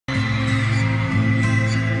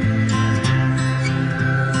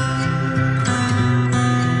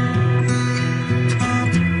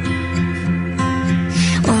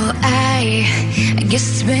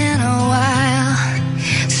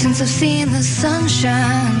I've seen the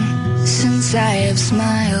sunshine since I have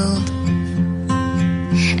smiled.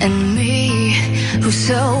 And me, who's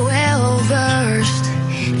so well versed,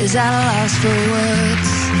 is at a loss for words.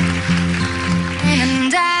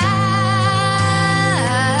 And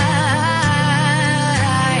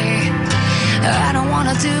I don't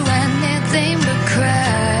wanna do anything but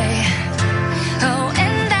cry. Oh,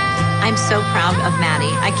 and I'm so proud of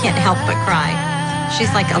Maddie. I can't help but cry.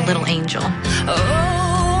 She's like a little angel. Oh,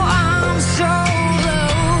 I'm so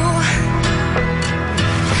low.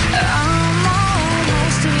 I'm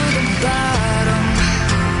almost to the bottom.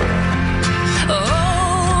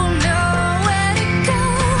 Oh, nowhere to go.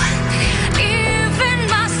 Even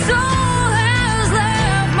my soul has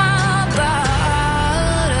left my body.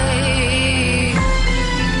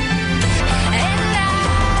 And I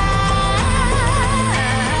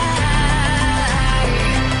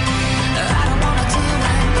don't wanna do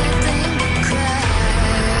anything but cry.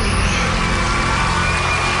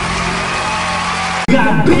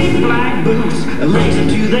 Got big black boots,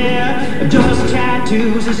 laces to there, just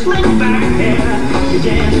tattoos and slick back hair. You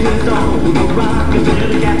dance with all the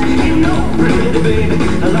rockabilly cats. You know, pretty baby,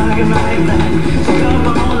 I like it like that. So come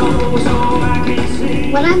on over so I can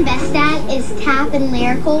see. What I'm best at is tap and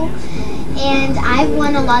lyrical, and I've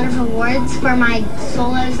won a lot of awards for my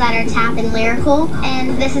solos that are tap and lyrical.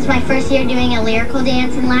 And this is my first year doing a lyrical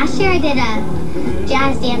dance, and last year I did a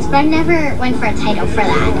jazz dance, but I never went for a title for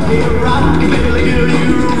that. Rockabilly girl,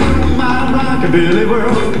 you rule my rockabilly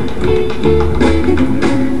world.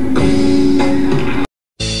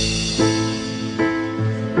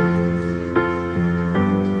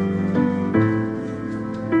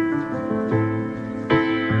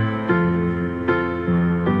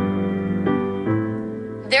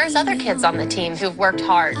 There's other kids on the team who've worked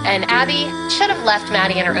hard, and Abby should have left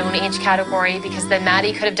Maddie in her own age category, because then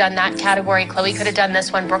Maddie could have done that category, Chloe could have done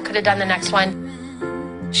this one, Brooke could have done the next one.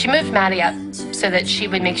 She moved Maddie up so that she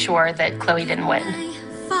would make sure that Chloe didn't win.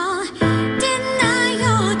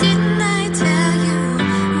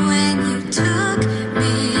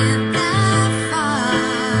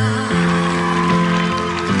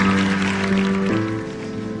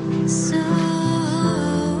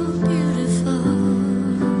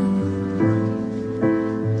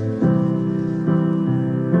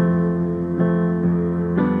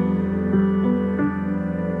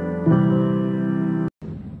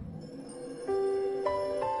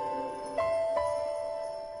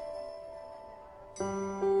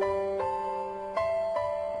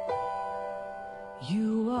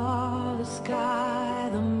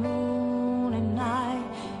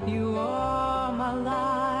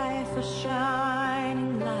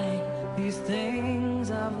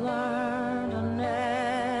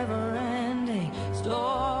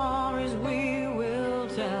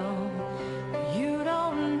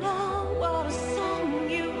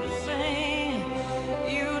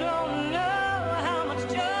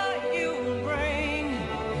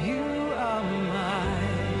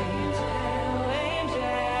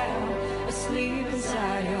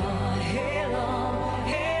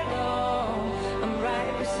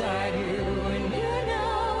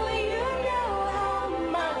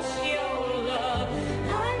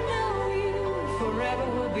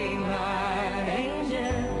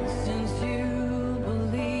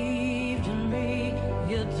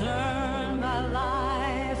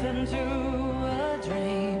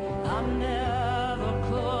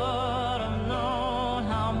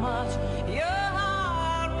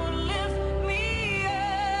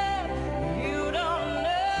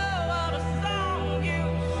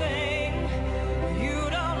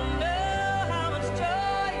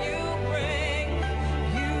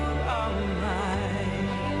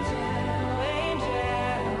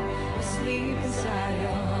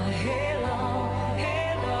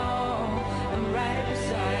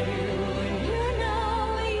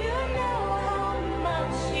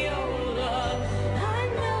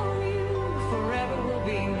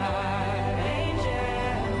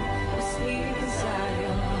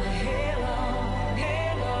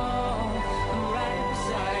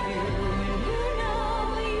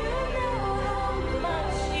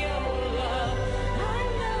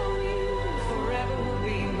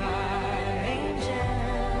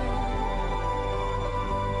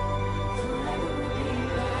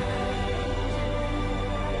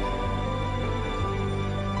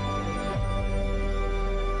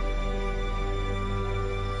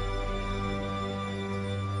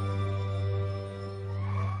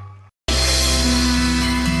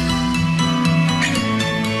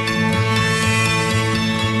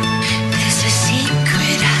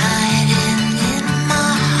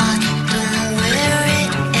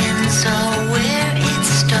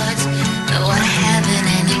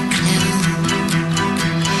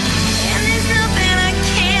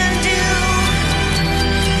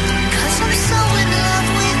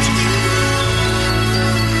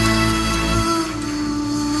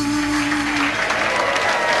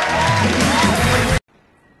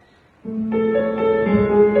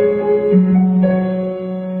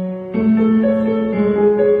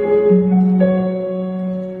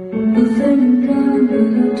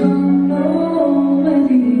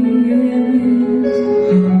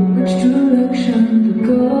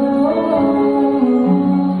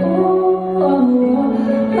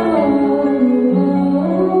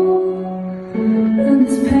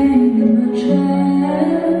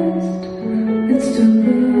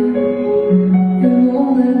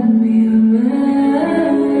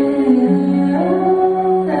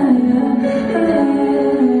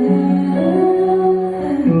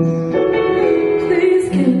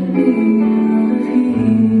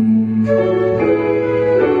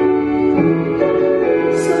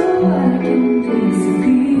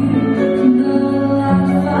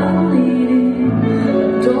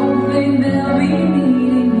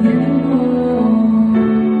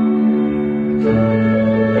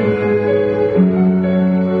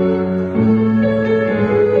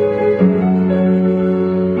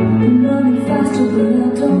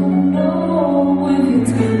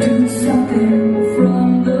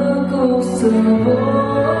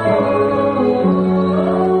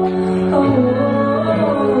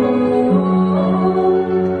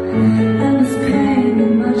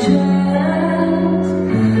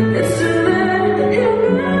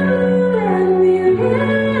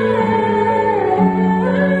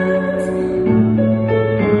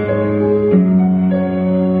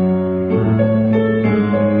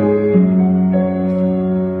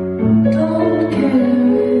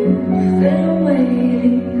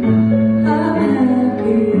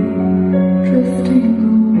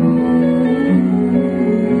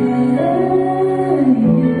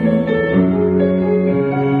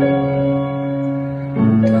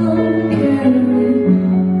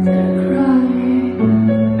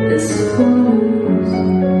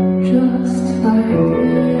 Just like